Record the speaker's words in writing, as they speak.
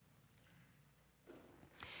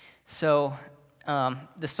So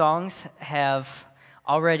the songs have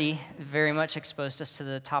already very much exposed us to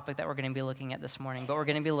the topic that we're going to be looking at this morning, but we're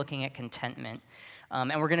going to be looking at contentment.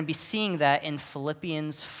 And we're going to be seeing that in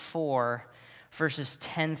Philippians 4, verses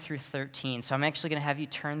 10 through 13. So I'm actually going to have you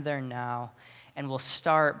turn there now, and we'll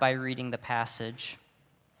start by reading the passage.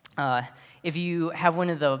 If you have one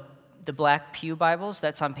of the Black Pew Bibles,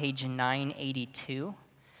 that's on page 982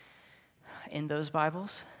 in those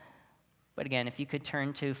Bibles. But again, if you could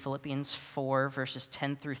turn to Philippians 4, verses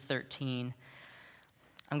 10 through 13,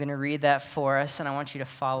 I'm going to read that for us, and I want you to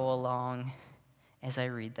follow along as I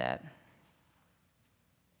read that.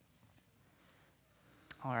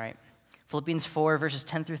 All right. Philippians 4, verses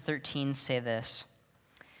 10 through 13 say this: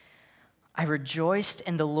 I rejoiced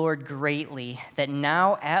in the Lord greatly that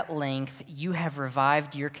now at length you have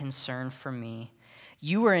revived your concern for me.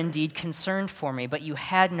 You were indeed concerned for me, but you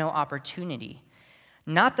had no opportunity.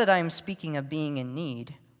 Not that I am speaking of being in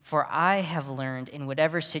need, for I have learned in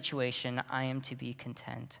whatever situation I am to be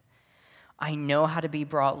content. I know how to be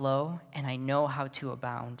brought low, and I know how to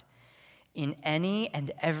abound. In any and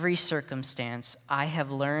every circumstance, I have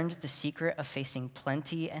learned the secret of facing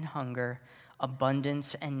plenty and hunger,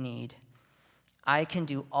 abundance and need. I can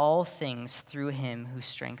do all things through him who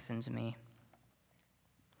strengthens me.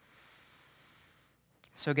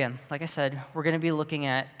 So again, like I said, we're going to be looking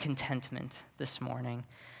at contentment this morning.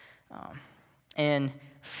 And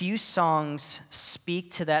few songs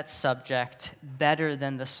speak to that subject better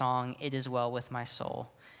than the song, It Is Well With My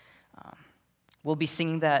Soul. We'll be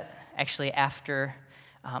singing that actually after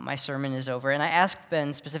my sermon is over. And I asked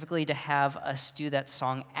Ben specifically to have us do that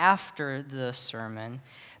song after the sermon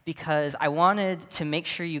because I wanted to make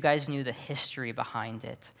sure you guys knew the history behind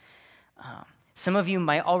it. Some of you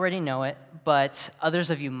might already know it, but others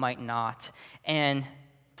of you might not. And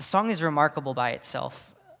the song is remarkable by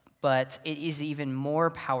itself, but it is even more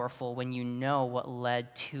powerful when you know what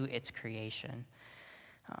led to its creation.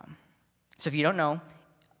 So if you don't know,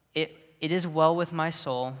 It Is Well With My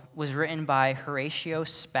Soul was written by Horatio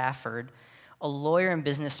Spafford, a lawyer and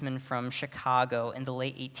businessman from Chicago in the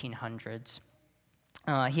late 1800s.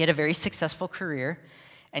 He had a very successful career,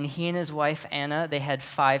 and he and his wife, Anna, they had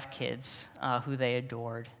 5 kids who they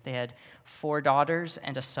adored. They had 4 daughters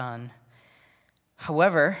and a son.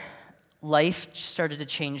 However, life started to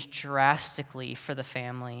change drastically for the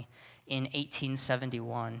family in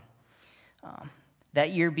 1871.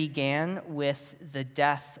 That year began with the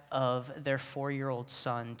death of their 4-year-old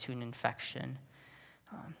son to an infection.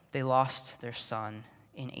 They lost their son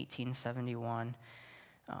in 1871.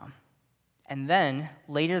 And then,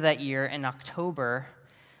 later that year in October,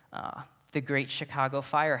 the Great Chicago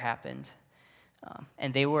Fire happened.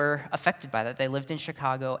 And they were affected by that. They lived in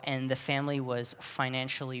Chicago, and the family was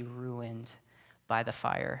financially ruined by the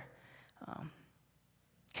fire.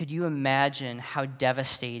 Could you imagine how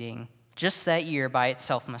devastating just that year by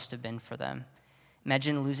itself must have been for them?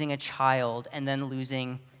 Imagine losing a child and then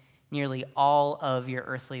losing nearly all of your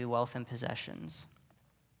earthly wealth and possessions.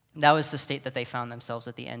 That was the state that they found themselves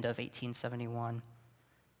at the end of 1871.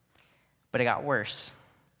 But it got worse.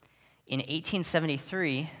 In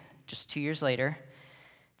 1873, just 2 years later,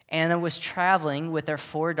 Anna was traveling with their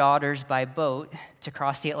 4 daughters by boat to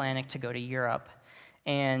cross the Atlantic to go to Europe.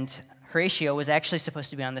 And Horatio was actually supposed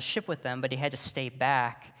to be on the ship with them, but he had to stay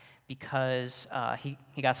back because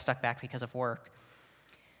he got stuck back because of work.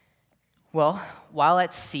 Well, while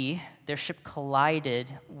at sea, their ship collided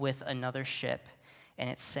with another ship, and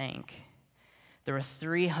it sank. There were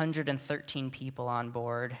 313 people on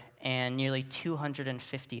board, and nearly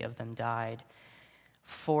 250 of them died,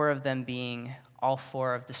 4 of them being all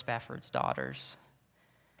 4 of the Spafford's daughters.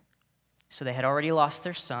 So they had already lost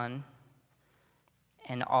their son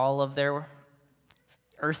and all of their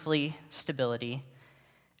earthly stability,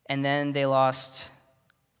 and then they lost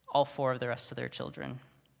all 4 of the rest of their children.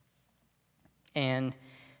 And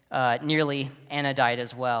nearly Anna died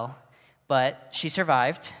as well, but she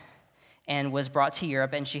survived and was brought to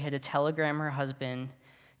Europe, and she had to telegram her husband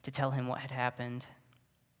to tell him what had happened.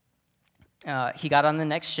 He got on the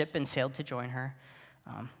next ship and sailed to join her,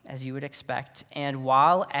 as you would expect. And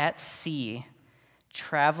while at sea,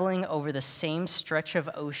 traveling over the same stretch of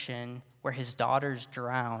ocean where his daughters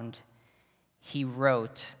drowned, he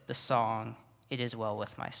wrote the song, It Is Well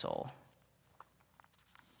With My Soul.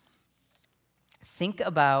 Think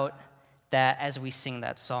about that as we sing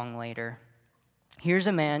that song later. Here's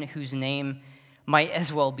a man whose name might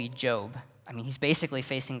as well be Job. I mean, he's basically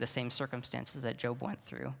facing the same circumstances that Job went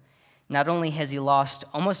through. Not only has he lost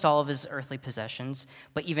almost all of his earthly possessions,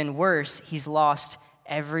 but even worse, he's lost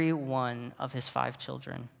every one of his 5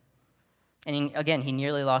 children. And he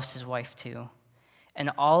nearly lost his wife too.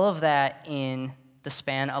 And all of that in the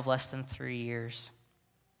span of less than 3 years.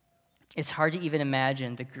 It's hard to even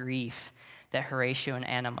imagine the grief that Horatio and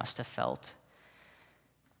Anna must have felt.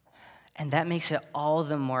 And that makes it all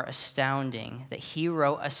the more astounding that he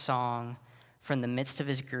wrote a song from the midst of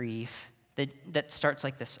his grief that starts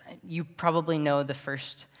like this. You probably know the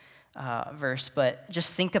first verse, but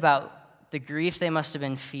just think about the grief they must have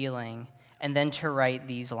been feeling, and then to write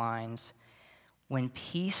these lines. When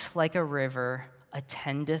peace like a river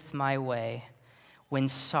attendeth my way, when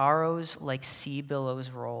sorrows like sea billows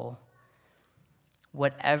roll,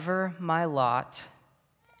 whatever my lot,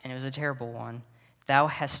 and it was a terrible one, thou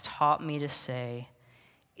hast taught me to say,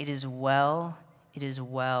 it is well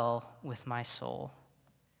with my soul.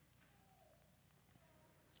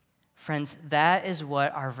 Friends, that is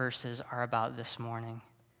what our verses are about this morning.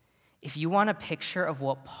 If you want a picture of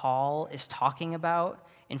what Paul is talking about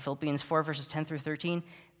in Philippians 4, verses 10 through 13,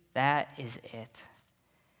 that is it.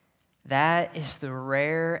 That is the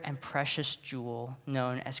rare and precious jewel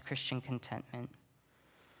known as Christian contentment.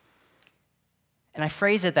 And I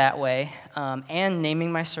phrase it that way, and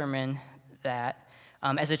naming my sermon that,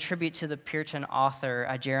 as a tribute to the Puritan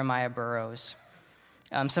author Jeremiah Burroughs.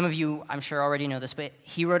 Some of you, I'm sure, already know this, but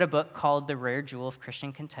he wrote a book called The Rare Jewel of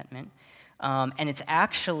Christian Contentment, and it's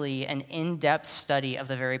actually an in-depth study of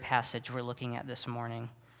the very passage we're looking at this morning.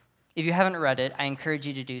 If you haven't read it, I encourage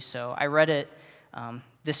you to do so. I read it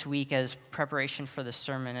this week as preparation for the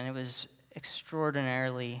sermon, and it was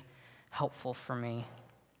extraordinarily helpful for me.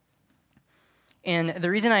 And the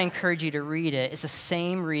reason I encourage you to read it is the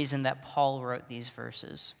same reason that Paul wrote these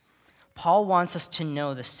verses. Paul wants us to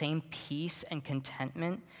know the same peace and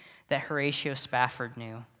contentment that Horatio Spafford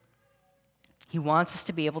knew. He wants us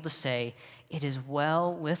to be able to say, it is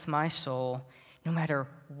well with my soul, no matter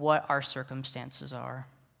what our circumstances are.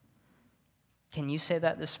 Can you say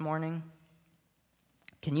that this morning?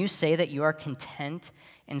 Can you say that you are content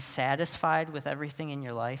and satisfied with everything in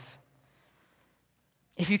your life?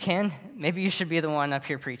 If you can, maybe you should be the one up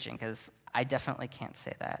here preaching, because I definitely can't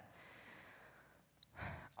say that.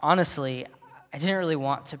 Honestly, I didn't really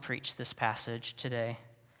want to preach this passage today.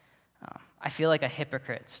 I feel like a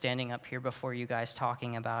hypocrite standing up here before you guys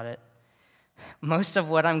talking about it. Most of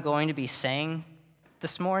what I'm going to be saying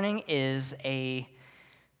this morning is the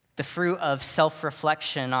fruit of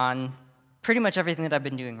self-reflection on pretty much everything that I've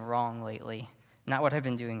been doing wrong lately, not what I've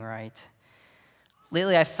been doing right.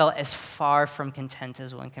 Lately, I felt as far from content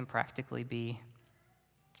as one can practically be.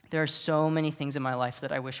 There are so many things in my life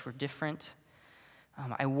that I wish were different.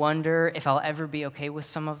 I wonder if I'll ever be okay with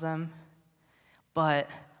some of them, but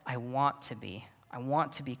I want to be. I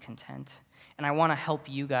want to be content, and I want to help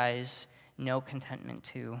you guys know contentment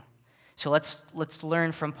too. So let's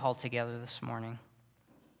learn from Paul together this morning.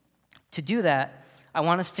 To do that, I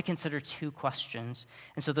want us to consider two questions,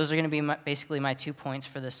 and so those are going to be basically my 2 points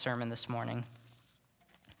for this sermon this morning.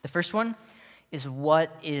 The first one is,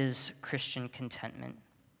 what is Christian contentment?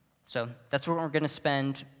 So that's what we're going to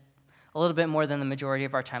spend a little bit more than the majority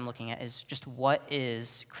of our time looking at, is just what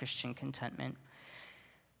is Christian contentment?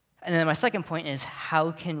 And then my second point is,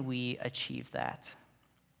 how can we achieve that?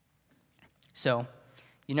 So,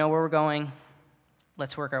 you know where we're going.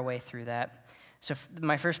 Let's work our way through that. So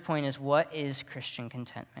my first point is, what is Christian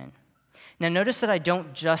contentment? Now notice that I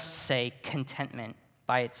don't just say contentment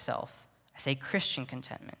by itself. I say Christian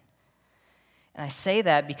contentment. And I say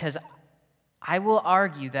that because I will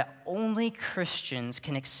argue that only Christians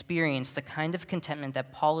can experience the kind of contentment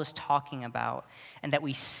that Paul is talking about and that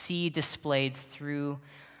we see displayed through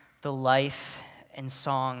the life and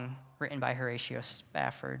song written by Horatio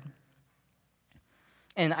Spafford.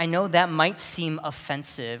 And I know that might seem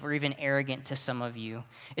offensive or even arrogant to some of you,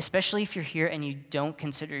 especially if you're here and you don't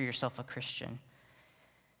consider yourself a Christian.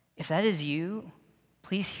 If that is you,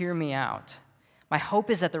 please hear me out. My hope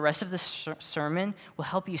is that the rest of this sermon will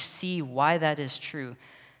help you see why that is true,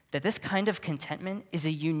 that this kind of contentment is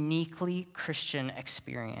a uniquely Christian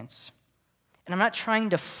experience. And I'm not trying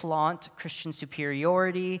to flaunt Christian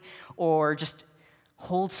superiority or just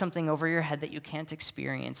hold something over your head that you can't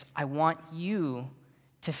experience. I want you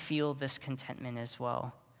to feel this contentment as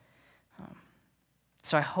well.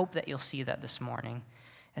 So I hope that you'll see that this morning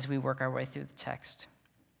as we work our way through the text.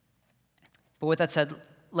 But with that said,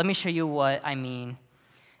 let me show you what I mean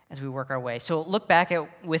as we work our way. So look back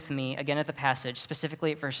with me again at the passage,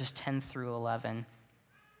 specifically at verses 10 through 11.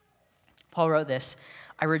 Paul wrote this,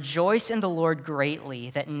 I rejoice in the Lord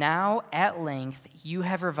greatly that now at length you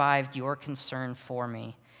have revived your concern for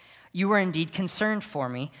me. You were indeed concerned for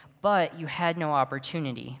me, but you had no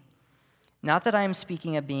opportunity. Not that I am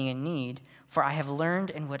speaking of being in need, for I have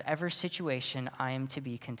learned in whatever situation I am to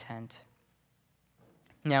be content.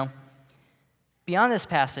 Now, beyond this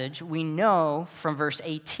passage, we know from verse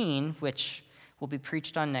 18, which will be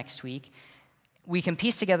preached on next week, we can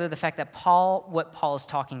piece together the fact that what Paul is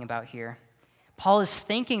talking about here. Paul is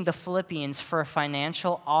thanking the Philippians for a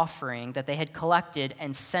financial offering that they had collected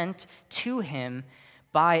and sent to him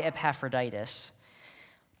by Epaphroditus.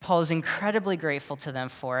 Paul is incredibly grateful to them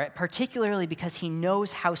for it, particularly because he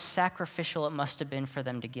knows how sacrificial it must have been for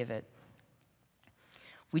them to give it.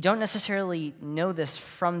 We don't necessarily know this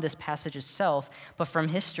from this passage itself, but from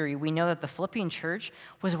history, we know that the Philippian church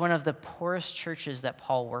was one of the poorest churches that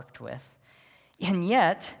Paul worked with. And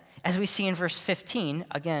yet, as we see in verse 15,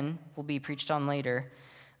 again, will be preached on later,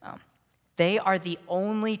 they are the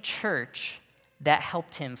only church that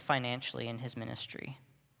helped him financially in his ministry.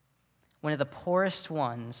 One of the poorest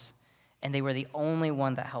ones, and they were the only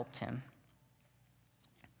one that helped him.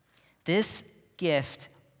 This gift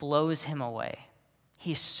blows him away.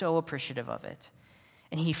 He's so appreciative of it,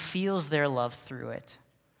 and he feels their love through it.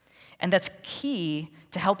 And that's key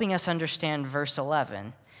to helping us understand verse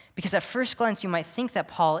 11, because at first glance, you might think that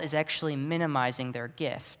Paul is actually minimizing their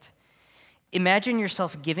gift. Imagine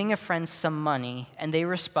yourself giving a friend some money, and they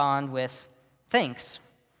respond with, thanks.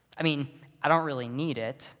 I mean, I don't really need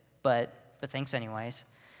it, but thanks anyways.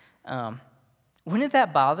 Wouldn't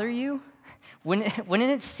that bother you? Wouldn't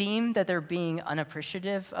it seem that they're being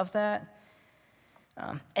unappreciative of that?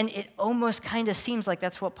 And it almost kind of seems like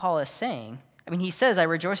that's what Paul is saying. I mean, he says, I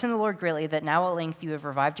rejoice in the Lord greatly that now at length you have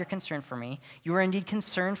revived your concern for me. You were indeed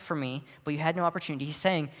concerned for me, but you had no opportunity. He's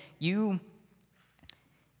saying,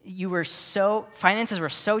 finances were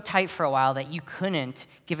so tight for a while that you couldn't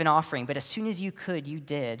give an offering, but as soon as you could, you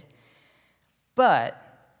did. But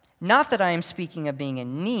not that I am speaking of being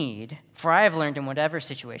in need, for I have learned in whatever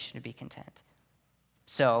situation to be content.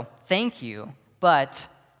 So, thank you, but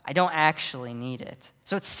I don't actually need it.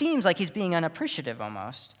 So it seems like he's being unappreciative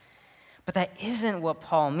almost. But that isn't what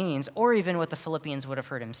Paul means, or even what the Philippians would have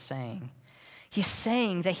heard him saying. He's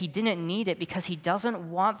saying that he didn't need it because he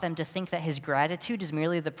doesn't want them to think that his gratitude is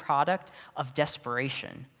merely the product of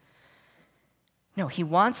desperation. No, he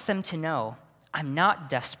wants them to know, I'm not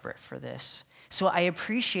desperate for this. So I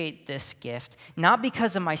appreciate this gift, not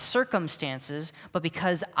because of my circumstances, but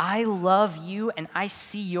because I love you and I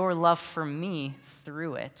see your love for me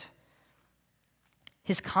through it.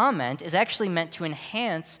 His comment is actually meant to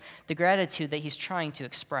enhance the gratitude that he's trying to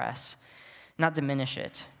express, not diminish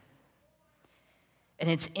it. And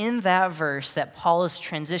it's in that verse that Paul is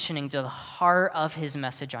transitioning to the heart of his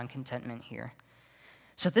message on contentment here.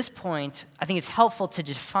 So at this point, I think it's helpful to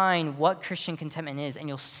define what Christian contentment is, and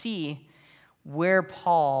you'll see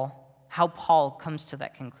how Paul comes to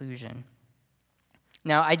that conclusion.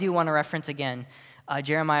 Now, I do want to reference again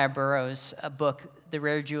Jeremiah Burroughs' book, The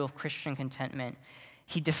Rare Jewel of Christian Contentment.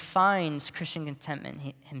 He defines Christian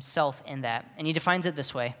contentment himself in that, and he defines it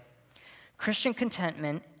this way. Christian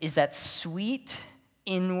contentment is that sweet,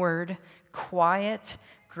 inward, quiet,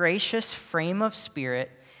 gracious frame of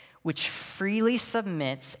spirit which freely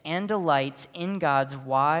submits and delights in God's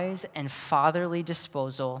wise and fatherly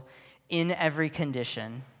disposal in every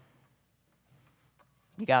condition.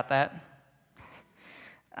 You got that?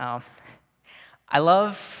 I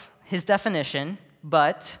love his definition,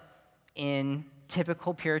 but in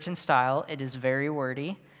typical Puritan style, it is very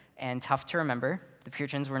wordy and tough to remember. The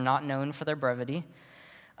Puritans were not known for their brevity.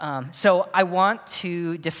 So I want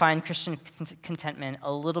to define Christian contentment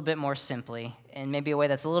a little bit more simply, and maybe a way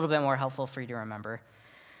that's a little bit more helpful for you to remember.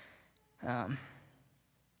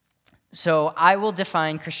 So I will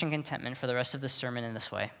define Christian contentment for the rest of the sermon in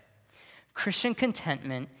this way. Christian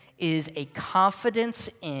contentment is a confidence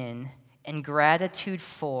in and gratitude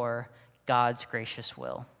for God's gracious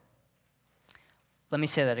will. Let me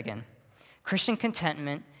say that again. Christian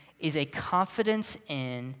contentment is a confidence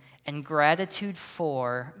in and gratitude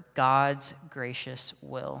for God's gracious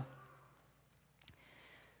will.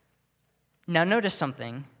 Now notice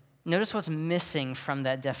something. Notice what's missing from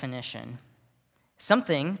that definition.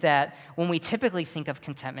 Something that, when we typically think of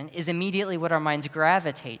contentment, is immediately what our minds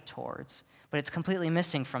gravitate towards, but it's completely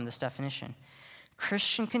missing from this definition.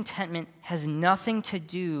 Christian contentment has nothing to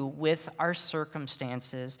do with our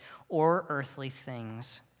circumstances or earthly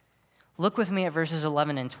things. Look with me at verses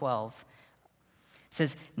 11 and 12. It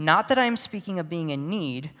says, not that I am speaking of being in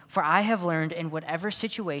need, for I have learned in whatever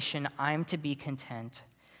situation I am to be content.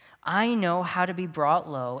 I know how to be brought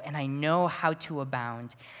low, and I know how to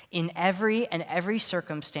abound. In every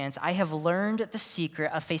circumstance, I have learned the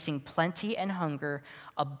secret of facing plenty and hunger,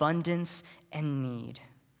 abundance and need.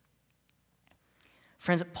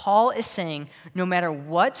 Friends, Paul is saying, no matter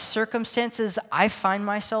what circumstances I find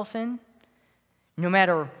myself in, No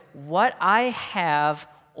matter what I have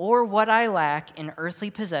or what I lack in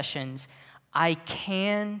earthly possessions, I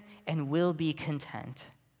can and will be content.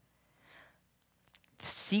 The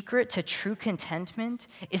secret to true contentment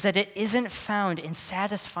is that it isn't found in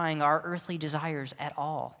satisfying our earthly desires at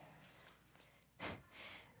all.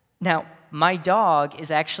 Now, my dog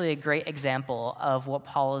is actually a great example of what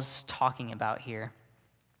Paul is talking about here.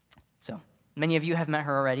 So, many of you have met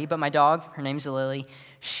her already, but my dog, her name's Lily,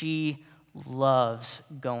 she loves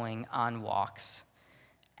going on walks.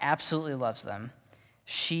 Absolutely loves them.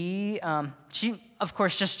 She, of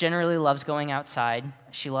course, just generally loves going outside.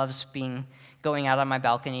 She loves going out on my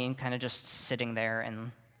balcony and kind of just sitting there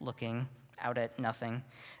and looking out at nothing.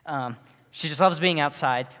 She just loves being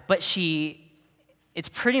outside, but it's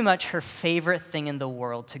pretty much her favorite thing in the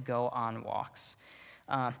world to go on walks.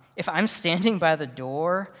 If I'm standing by the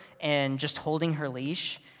door and just holding her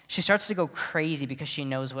leash, she starts to go crazy because she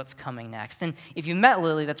knows what's coming next. And if you met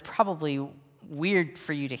Lily, that's probably weird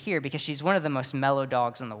for you to hear because she's one of the most mellow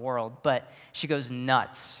dogs in the world, but she goes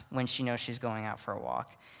nuts when she knows she's going out for a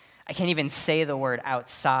walk. I can't even say the word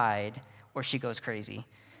outside or she goes crazy.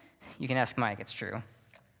 You can ask Mike, it's true.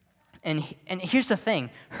 And here's the thing,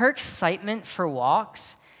 her excitement for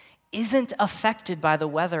walks isn't affected by the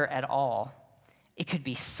weather at all. It could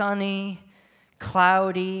be sunny,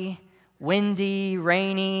 cloudy, windy,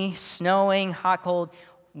 rainy, snowing, hot, cold,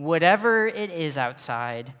 whatever it is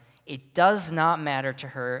outside, it does not matter to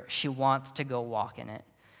her. She wants to go walk in it.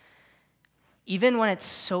 Even when it's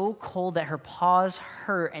so cold that her paws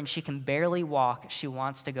hurt and she can barely walk, she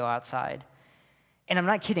wants to go outside. And I'm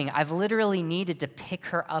not kidding. I've literally needed to pick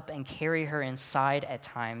her up and carry her inside at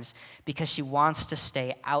times because she wants to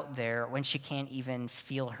stay out there when she can't even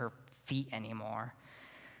feel her feet anymore.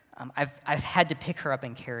 I've had to pick her up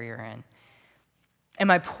and carry her in. And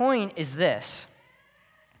my point is this.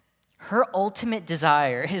 Her ultimate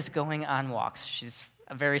desire is going on walks. She's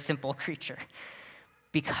a very simple creature.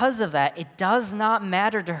 Because of that, it does not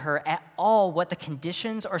matter to her at all what the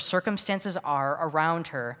conditions or circumstances are around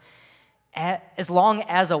her, as long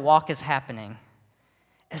as a walk is happening.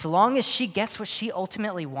 As long as she gets what she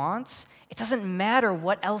ultimately wants, it doesn't matter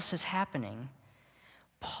what else is happening.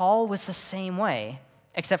 Paul was the same way,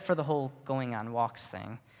 except for the whole going on walks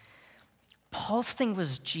thing. Paul's thing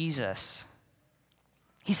was Jesus.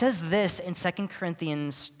 He says this in 2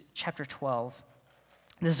 Corinthians chapter 12.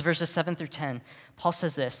 This is verses 7 through 10. Paul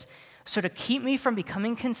says this, "So to keep me from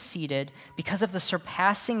becoming conceited because of the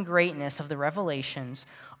surpassing greatness of the revelations,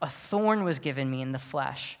 a thorn was given me in the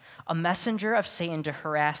flesh, a messenger of Satan to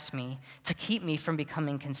harass me, to keep me from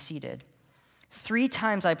becoming conceited. 3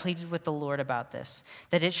 times I pleaded with the Lord about this,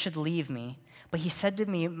 that it should leave me. But he said to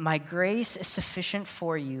me, 'My grace is sufficient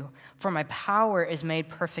for you, for my power is made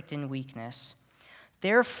perfect in weakness.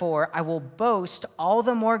 Therefore, I will boast all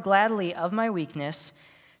the more gladly of my weakness,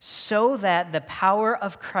 so that the power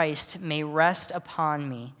of Christ may rest upon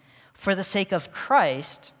me. For the sake of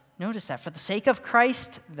Christ,'" notice that, "for the sake of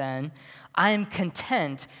Christ, then, I am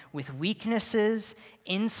content with weaknesses,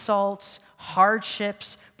 insults,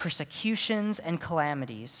 hardships, persecutions, and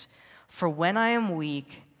calamities. For when I am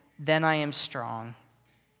weak, then I am strong."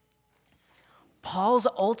 Paul's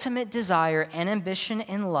ultimate desire and ambition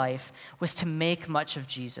in life was to make much of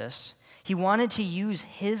Jesus. He wanted to use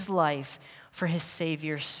his life for his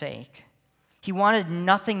Savior's sake. He wanted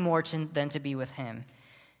nothing more than to be with him.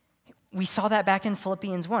 We saw that back in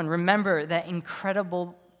Philippians 1. Remember that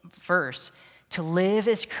incredible verse, "To live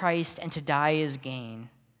is Christ and to die is gain."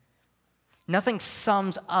 Nothing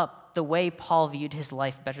sums up the way Paul viewed his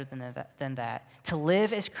life better than that. To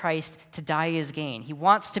live is Christ, to die is gain. He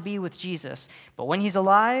wants to be with Jesus, but when he's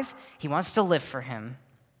alive, he wants to live for him.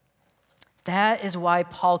 That is why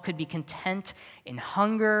Paul could be content in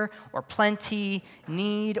hunger or plenty,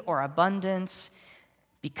 need or abundance,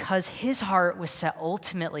 because his heart was set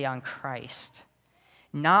ultimately on Christ,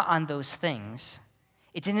 not on those things.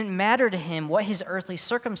 It didn't matter to him what his earthly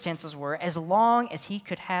circumstances were as long as he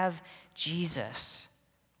could have Jesus.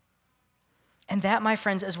 And that, my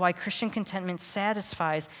friends, is why Christian contentment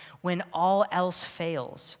satisfies when all else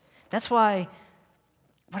fails. That's why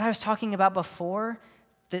what I was talking about before,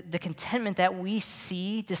 the contentment that we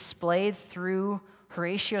see displayed through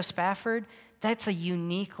Horatio Spafford, that's a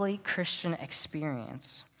uniquely Christian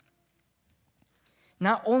experience.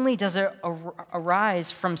 Not only does it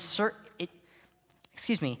rise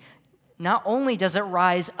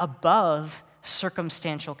above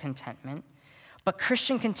circumstantial contentment, but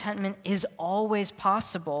Christian contentment is always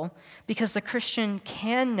possible because the Christian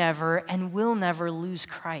can never and will never lose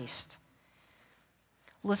Christ.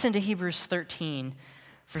 Listen to Hebrews 13,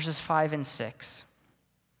 verses 5 and 6.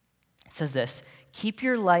 It says this, keep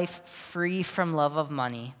your life free from love of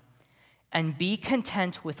money, and be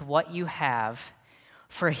content with what you have,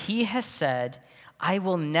 for he has said, I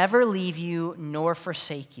will never leave you nor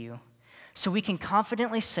forsake you. So we can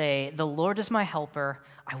confidently say, the Lord is my helper,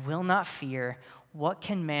 I will not fear. What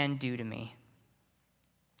can man do to me?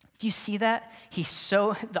 Do you see that?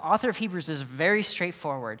 The author of Hebrews is very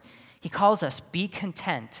straightforward. He calls us, be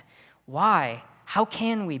content. Why? How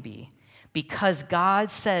can we be? Because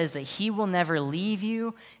God says that he will never leave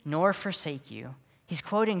you nor forsake you. He's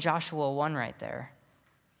quoting Joshua 1 right there.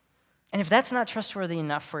 And if that's not trustworthy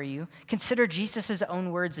enough for you, consider Jesus'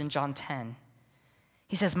 own words in John 10.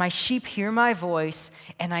 He says, my sheep hear my voice,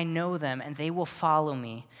 and I know them, and they will follow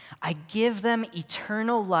me. I give them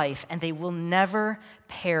eternal life, and they will never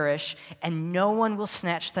perish, and no one will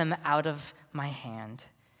snatch them out of my hand.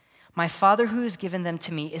 My Father who has given them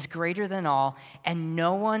to me is greater than all, and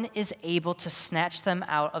no one is able to snatch them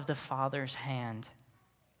out of the Father's hand.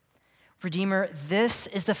 Redeemer, this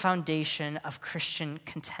is the foundation of Christian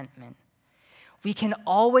contentment. We can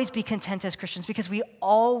always be content as Christians because we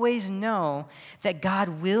always know that God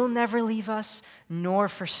will never leave us nor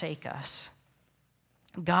forsake us.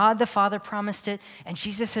 God the Father promised it, and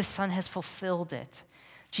Jesus, his Son, has fulfilled it.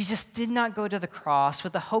 Jesus did not go to the cross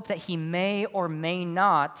with the hope that he may or may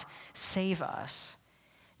not save us.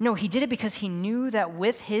 No, he did it because he knew that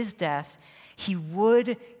with his death, you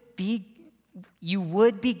would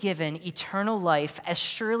be given eternal life as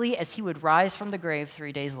surely as he would rise from the grave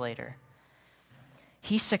 3 days later.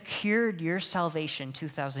 He secured your salvation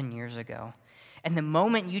 2,000 years ago. And the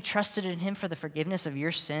moment you trusted in him for the forgiveness of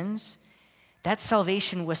your sins, that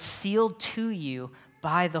salvation was sealed to you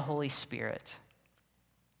by the Holy Spirit.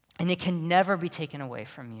 And it can never be taken away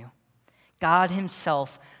from you. God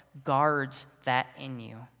himself guards that in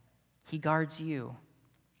you. He guards you.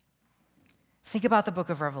 Think about the book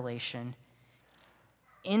of Revelation.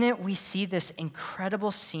 In it, we see this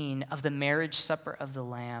incredible scene of the marriage supper of the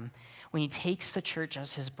Lamb when he takes the church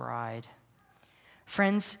as his bride.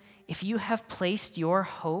 Friends, if you have placed your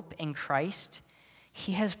hope in Christ,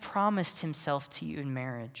 he has promised himself to you in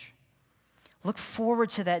marriage. Look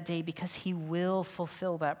forward to that day because he will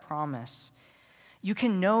fulfill that promise. You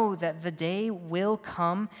can know that the day will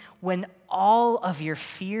come when all of your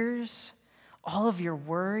fears, all of your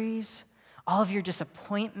worries, all of your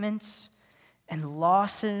disappointments and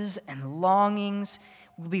losses and longings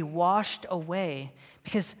will be washed away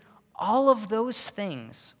because all of those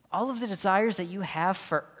things, all of the desires that you have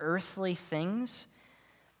for earthly things,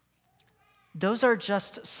 those are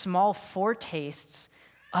just small foretastes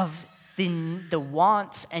of the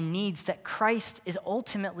wants and needs that Christ is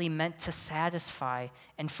ultimately meant to satisfy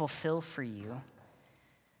and fulfill for you.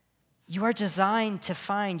 You are designed to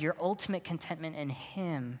find your ultimate contentment in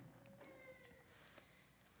him.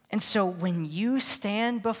 And so when you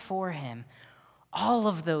stand before him, all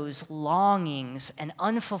of those longings and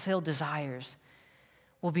unfulfilled desires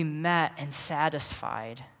will be met and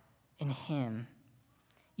satisfied in him.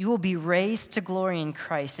 You will be raised to glory in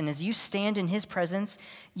Christ, and as you stand in his presence,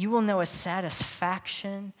 you will know a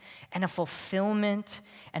satisfaction and a fulfillment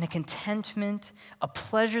and a contentment, a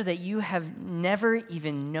pleasure that you have never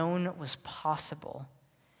even known was possible.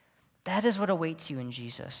 That is what awaits you in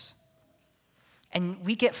Jesus. And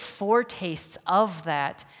we get foretastes of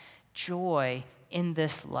that joy in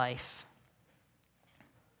this life.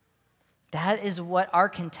 That is what our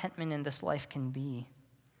contentment in this life can be.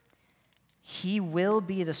 He will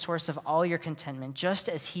be the source of all your contentment, just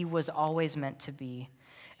as he was always meant to be.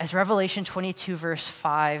 As Revelation 22, verse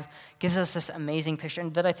 5 gives us this amazing picture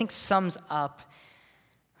that I think sums up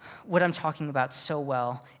what I'm talking about so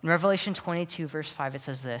well. In Revelation 22, verse 5, it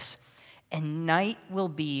says this, and night will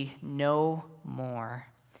be no more.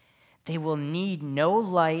 They will need no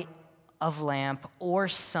light of lamp or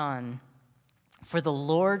sun, for the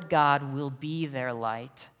Lord God will be their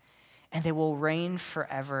light, and they will reign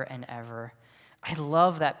forever and ever. I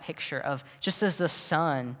love that picture of just as the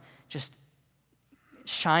sun just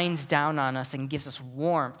shines down on us and gives us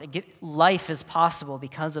warmth. Life is possible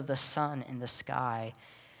because of the sun in the sky,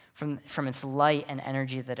 from its light and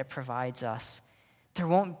energy that it provides us. There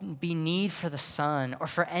won't be need for the sun or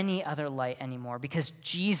for any other light anymore because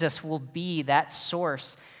Jesus will be that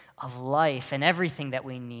source of life and everything that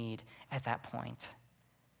we need at that point.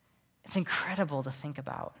 It's incredible to think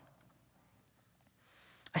about.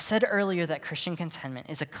 I said earlier that Christian contentment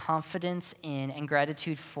is a confidence in and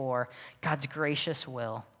gratitude for God's gracious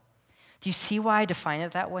will. Do you see why I define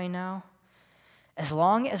it that way now? As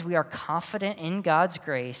long as we are confident in God's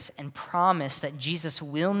grace and promise that Jesus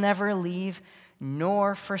will never leave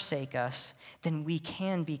nor forsake us, then we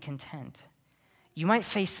can be content. You might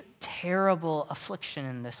face terrible affliction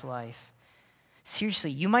in this life.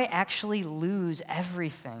 Seriously, you might actually lose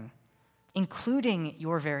everything, including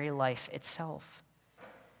your very life itself.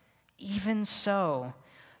 Even so,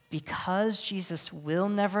 because Jesus will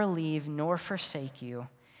never leave nor forsake you,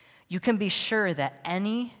 you can be sure that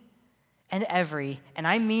any and every, and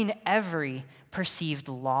I mean every, perceived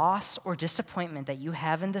loss or disappointment that you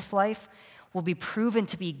have in this life will be proven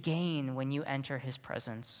to be gain when you enter his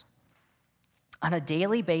presence. On a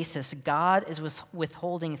daily basis, God is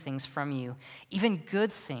withholding things from you, even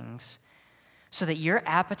good things, so that your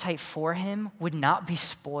appetite for him would not be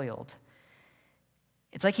spoiled.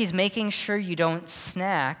 It's like he's making sure you don't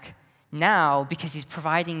snack now because he's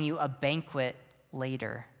providing you a banquet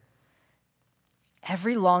later.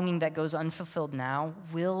 Every longing that goes unfulfilled now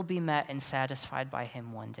will be met and satisfied by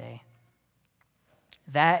him one day.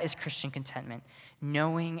 That is Christian contentment,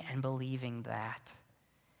 knowing and believing that.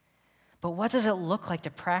 But what does it look like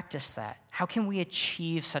to practice that? How can we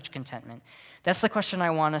achieve such contentment? That's the question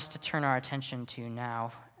I want us to turn our attention to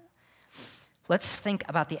now. Let's think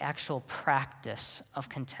about the actual practice of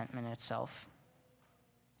contentment itself.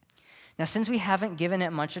 Now, since we haven't given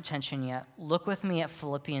it much attention yet, look with me at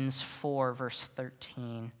Philippians 4, verse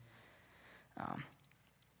 13.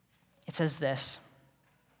 It says this: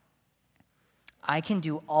 I can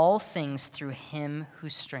do all things through him who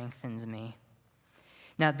strengthens me.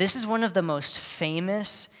 Now, this is one of the most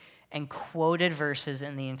famous and quoted verses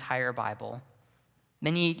in the entire Bible.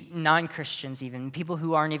 Many non-Christians, even people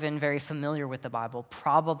who aren't even very familiar with the Bible,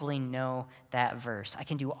 probably know that verse. I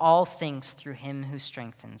can do all things through him who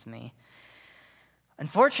strengthens me.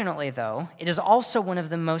 Unfortunately, though, it is also one of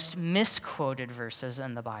the most misquoted verses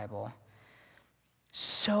in the Bible.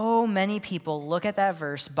 So many people look at that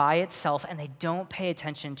verse by itself and they don't pay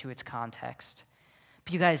attention to its context.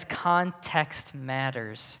 But you guys, context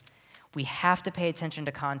matters. We have to pay attention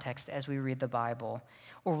to context as we read the Bible,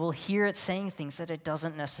 or we'll hear it saying things that it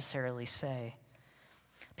doesn't necessarily say.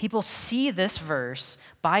 People see this verse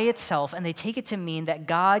by itself and they take it to mean that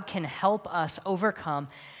God can help us overcome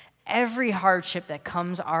every hardship that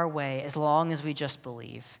comes our way as long as we just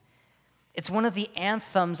believe. It's one of the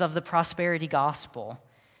anthems of the prosperity gospel.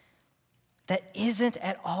 That isn't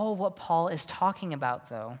at all what Paul is talking about,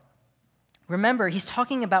 though. Remember, he's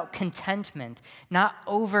talking about contentment, not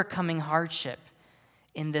overcoming hardship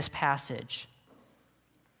in this passage.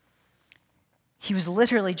 He was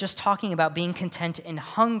literally just talking about being content in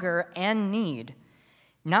hunger and need,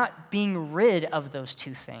 not being rid of those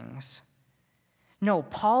two things. No,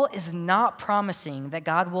 Paul is not promising that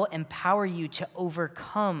God will empower you to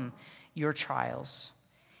overcome your trials.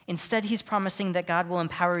 Instead, he's promising that God will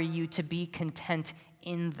empower you to be content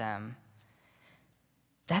in them.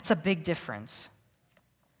 That's a big difference.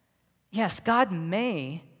 Yes, God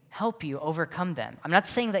may help you overcome them. I'm not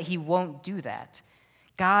saying that he won't do that.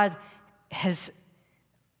 God has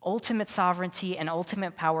ultimate sovereignty and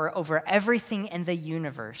ultimate power over everything in the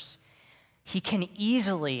universe. He can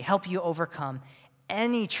easily help you overcome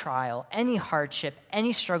any trial, any hardship,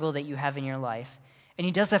 any struggle that you have in your life. And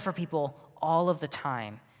he does that for people all of the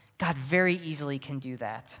time. God very easily can do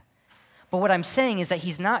that. But what I'm saying is that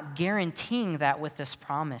he's not guaranteeing that with this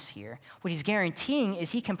promise here. What he's guaranteeing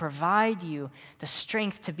is he can provide you the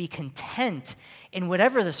strength to be content in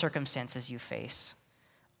whatever the circumstances you face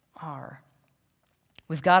are.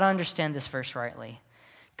 We've got to understand this verse rightly.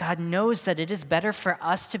 God knows that it is better for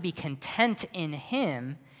us to be content in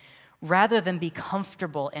him rather than be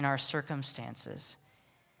comfortable in our circumstances.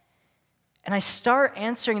 And I start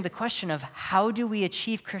answering the question of how do we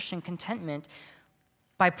achieve Christian contentment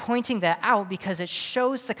by pointing that out, because it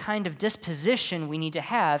shows the kind of disposition we need to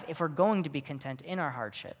have if we're going to be content in our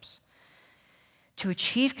hardships. To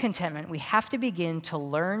achieve contentment, we have to begin to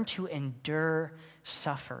learn to endure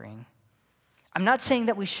suffering. I'm not saying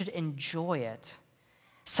that we should enjoy it.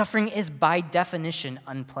 Suffering is by definition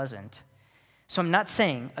unpleasant. So I'm not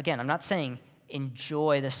saying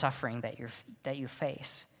enjoy the suffering that you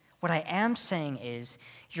face. What I am saying is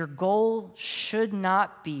your goal should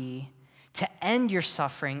not be to end your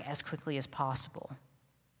suffering as quickly as possible.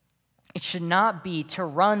 It should not be to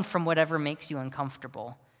run from whatever makes you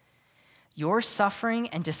uncomfortable. Your suffering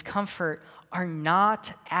and discomfort are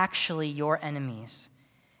not actually your enemies.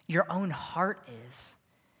 Your own heart is.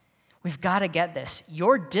 We've got to get this.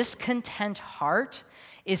 Your discontent heart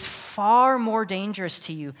is far more dangerous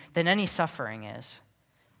to you than any suffering is.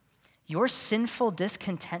 Your sinful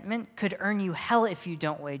discontentment could earn you hell if you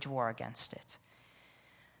don't wage war against it.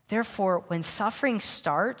 Therefore, when suffering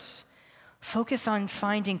starts, focus on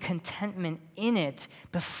finding contentment in it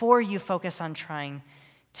before you focus on trying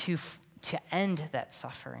to end that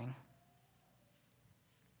suffering.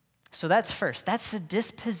 So that's first. That's the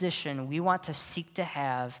disposition we want to seek to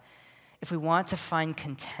have if we want to find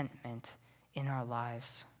contentment in our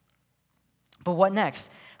lives. But what next?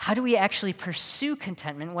 How do we actually pursue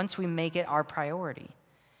contentment once we make it our priority?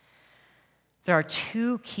 There are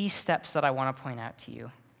two key steps that I want to point out to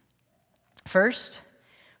you. First,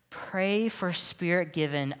 pray for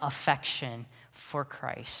Spirit-given affection for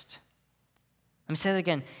Christ. Let me say that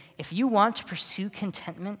again. If you want to pursue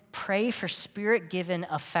contentment, pray for Spirit-given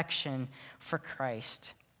affection for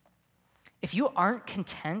Christ. If you aren't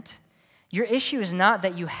content, your issue is not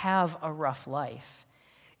that you have a rough life.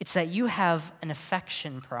 It's that you have an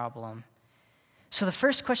affection problem. So the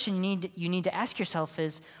first question you need to ask yourself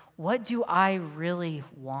is, what do I really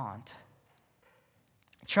want?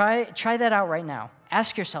 Try that out right now.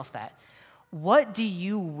 Ask yourself that. What do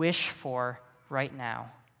you wish for right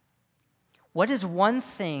now? What is one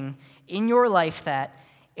thing in your life that,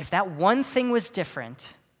 if that one thing was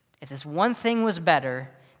different, if this one thing was better,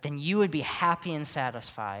 then you would be happy and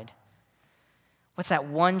satisfied? What's that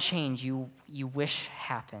one change you wish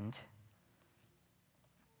happened?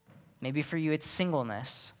 Maybe for you it's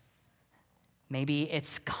singleness. Maybe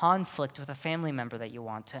it's conflict with a family member that you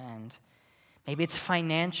want to end. Maybe it's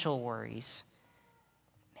financial worries.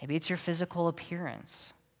 Maybe it's your physical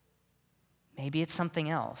appearance. Maybe it's something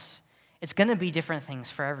else. It's going to be different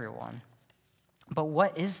things for everyone. But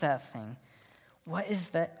what is that thing? What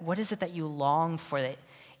is it that you long for, that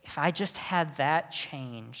if I just had that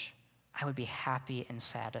change, I would be happy and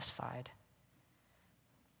satisfied?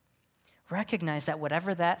 Recognize that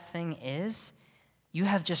whatever that thing is, you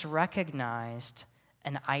have just recognized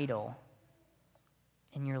an idol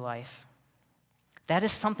in your life. That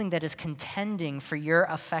is something that is contending for your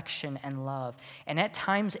affection and love. And at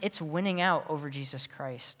times, it's winning out over Jesus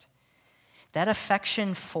Christ. That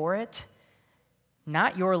affection for it,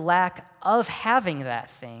 not your lack of having that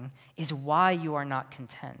thing, is why you are not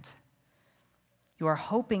content. You are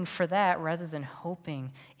hoping for that rather than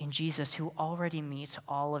hoping in Jesus, who already meets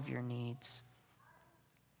all of your needs.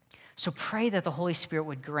 So pray that the Holy Spirit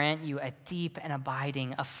would grant you a deep and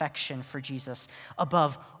abiding affection for Jesus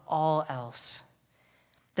above all else.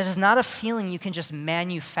 That is not a feeling you can just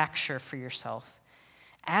manufacture for yourself.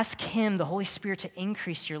 Ask Him, the Holy Spirit, to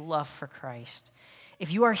increase your love for Christ.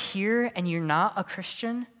 If you are here and you're not a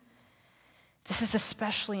Christian, this is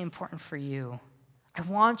especially important for you. I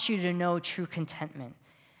want you to know true contentment.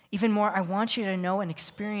 Even more, I want you to know and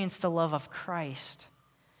experience the love of Christ.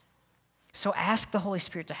 So ask the Holy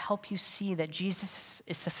Spirit to help you see that Jesus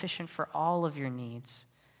is sufficient for all of your needs.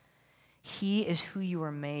 He is who you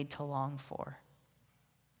are made to long for.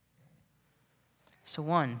 So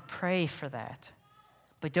one, pray for that.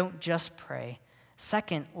 But don't just pray.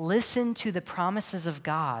 Second, listen to the promises of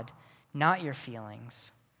God, not your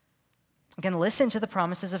feelings. Again, listen to the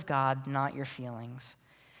promises of God, not your feelings.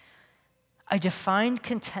 I defined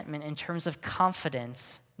contentment in terms of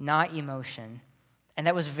confidence, not emotion. And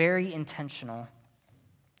that was very intentional.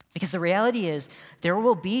 Because the reality is, there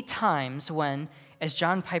will be times when, as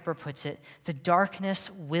John Piper puts it, the darkness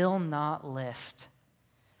will not lift.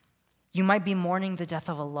 You might be mourning the death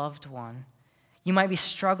of a loved one. You might be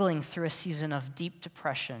struggling through a season of deep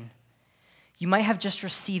depression. You might have just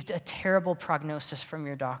received a terrible prognosis from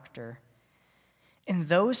your doctor. In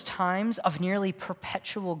those times of nearly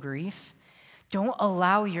perpetual grief, don't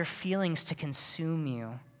allow your feelings to consume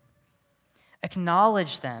you.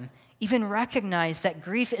 Acknowledge them. Even recognize that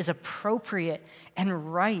grief is appropriate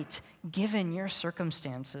and right given your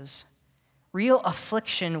circumstances. Real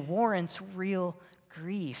affliction warrants real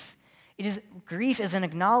grief. Grief is an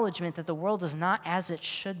acknowledgement that the world is not as it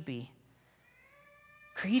should be.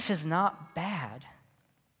 Grief is not bad.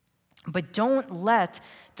 But don't let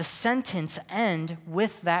the sentence end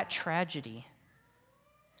with that tragedy.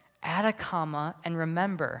 Add a comma and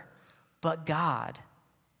remember, but God.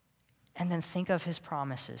 And then think of His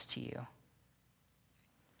promises to you.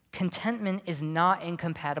 Contentment is not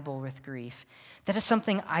incompatible with grief. That is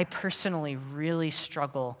something I personally really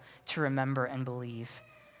struggle to remember and believe.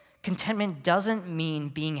 Contentment doesn't mean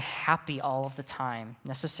being happy all of the time,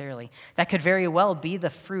 necessarily. That could very well be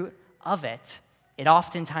the fruit of it. It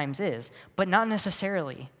oftentimes is, but not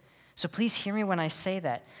necessarily. So please hear me when I say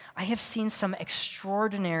that. I have seen some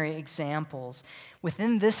extraordinary examples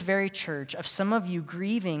within this very church of some of you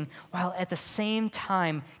grieving while at the same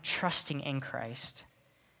time trusting in Christ.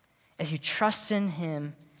 As you trust in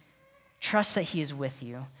Him, trust that He is with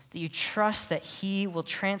you, that you trust that He will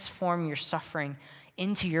transform your suffering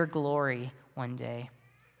into your glory one day.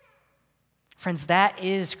 Friends, that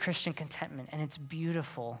is Christian contentment, and it's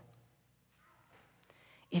beautiful.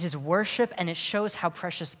 It is worship, and it shows how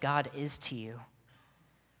precious God is to you.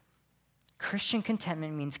 Christian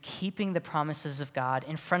contentment means keeping the promises of God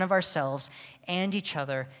in front of ourselves and each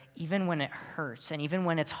other, even when it hurts, and even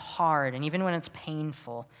when it's hard, and even when it's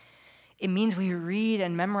painful. It means we read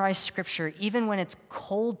and memorize Scripture even when it's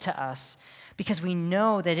cold to us, because we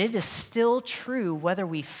know that it is still true whether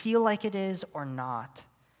we feel like it is or not.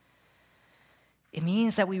 It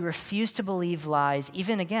means that we refuse to believe lies,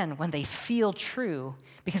 even again when they feel true,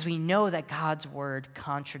 because we know that God's word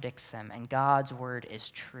contradicts them, and God's word is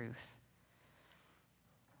truth.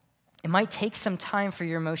 It might take some time for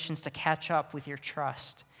your emotions to catch up with your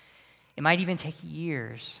trust. It might even take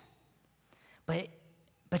years. But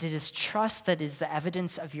it is trust that is the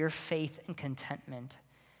evidence of your faith and contentment,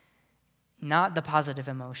 not the positive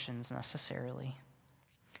emotions necessarily.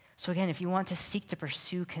 So again, if you want to seek to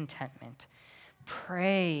pursue contentment,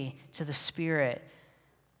 pray to the Spirit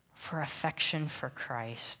for affection for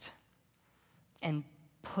Christ, and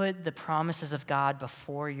put the promises of God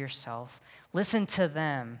before yourself. Listen to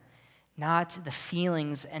them, not the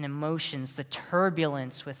feelings and emotions, the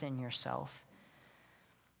turbulence within yourself.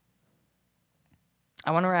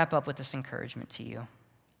 I want to wrap up with this encouragement to you.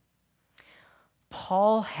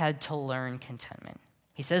 Paul had to learn contentment.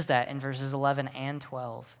 He says that in verses 11 and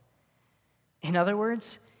 12. In other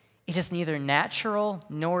words, it is neither natural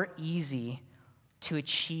nor easy to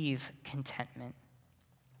achieve contentment.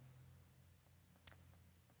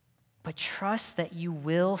 But trust that you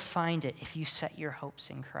will find it if you set your hopes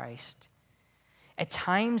in Christ. At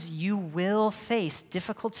times, you will face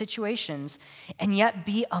difficult situations and yet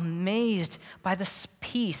be amazed by the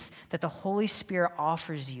peace that the Holy Spirit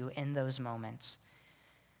offers you in those moments.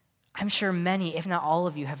 I'm sure many, if not all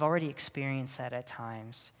of you, have already experienced that at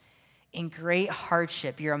times. In great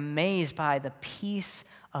hardship, you're amazed by the peace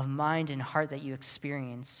of mind and heart that you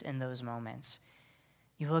experience in those moments.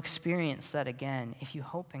 You will experience that again if you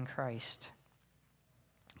hope in Christ.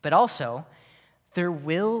 But also, there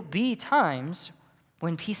will be times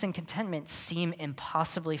when peace and contentment seem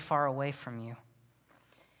impossibly far away from you.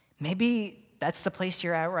 Maybe that's the place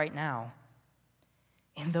you're at right now.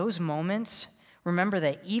 In those moments, remember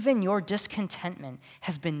that even your discontentment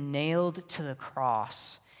has been nailed to the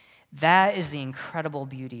cross. That is the incredible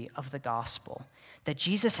beauty of the gospel, that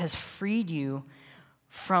Jesus has freed you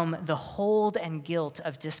from the hold and guilt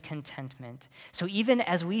of discontentment. So even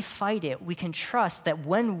as we fight it, we can trust that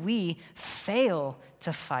when we fail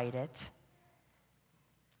to fight it,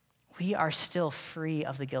 we are still free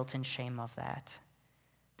of the guilt and shame of that.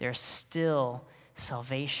 There's still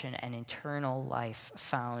salvation and eternal life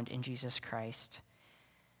found in Jesus Christ.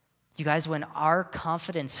 You guys, when our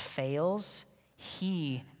confidence fails,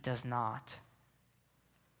 He does not.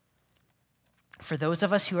 For those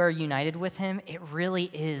of us who are united with Him, it really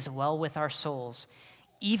is well with our souls,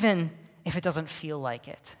 even if it doesn't feel like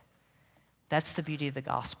it. That's the beauty of the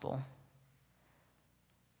gospel.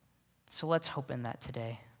 So let's hope in that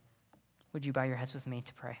today. Would you bow your heads with me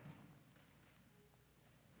to pray?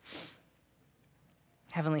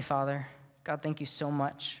 Heavenly Father, God, thank you so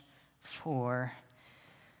much for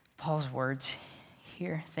Paul's words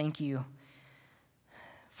here. Thank you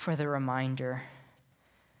for the reminder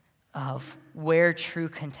of where true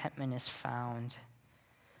contentment is found,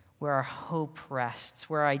 where our hope rests,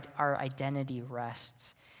 where our identity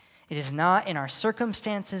rests. It is not in our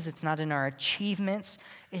circumstances, it's not in our achievements,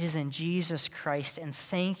 it is in Jesus Christ. And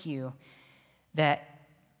thank you that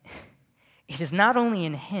it is not only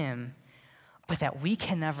in Him, but that we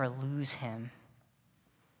can never lose Him.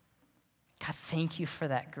 God, thank you for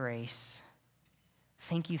that grace.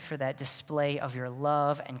 Thank you for that display of your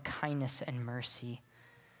love and kindness and mercy.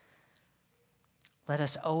 Let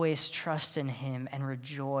us always trust in Him and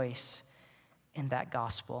rejoice in that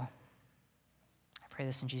gospel. I pray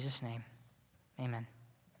this in Jesus' name. Amen.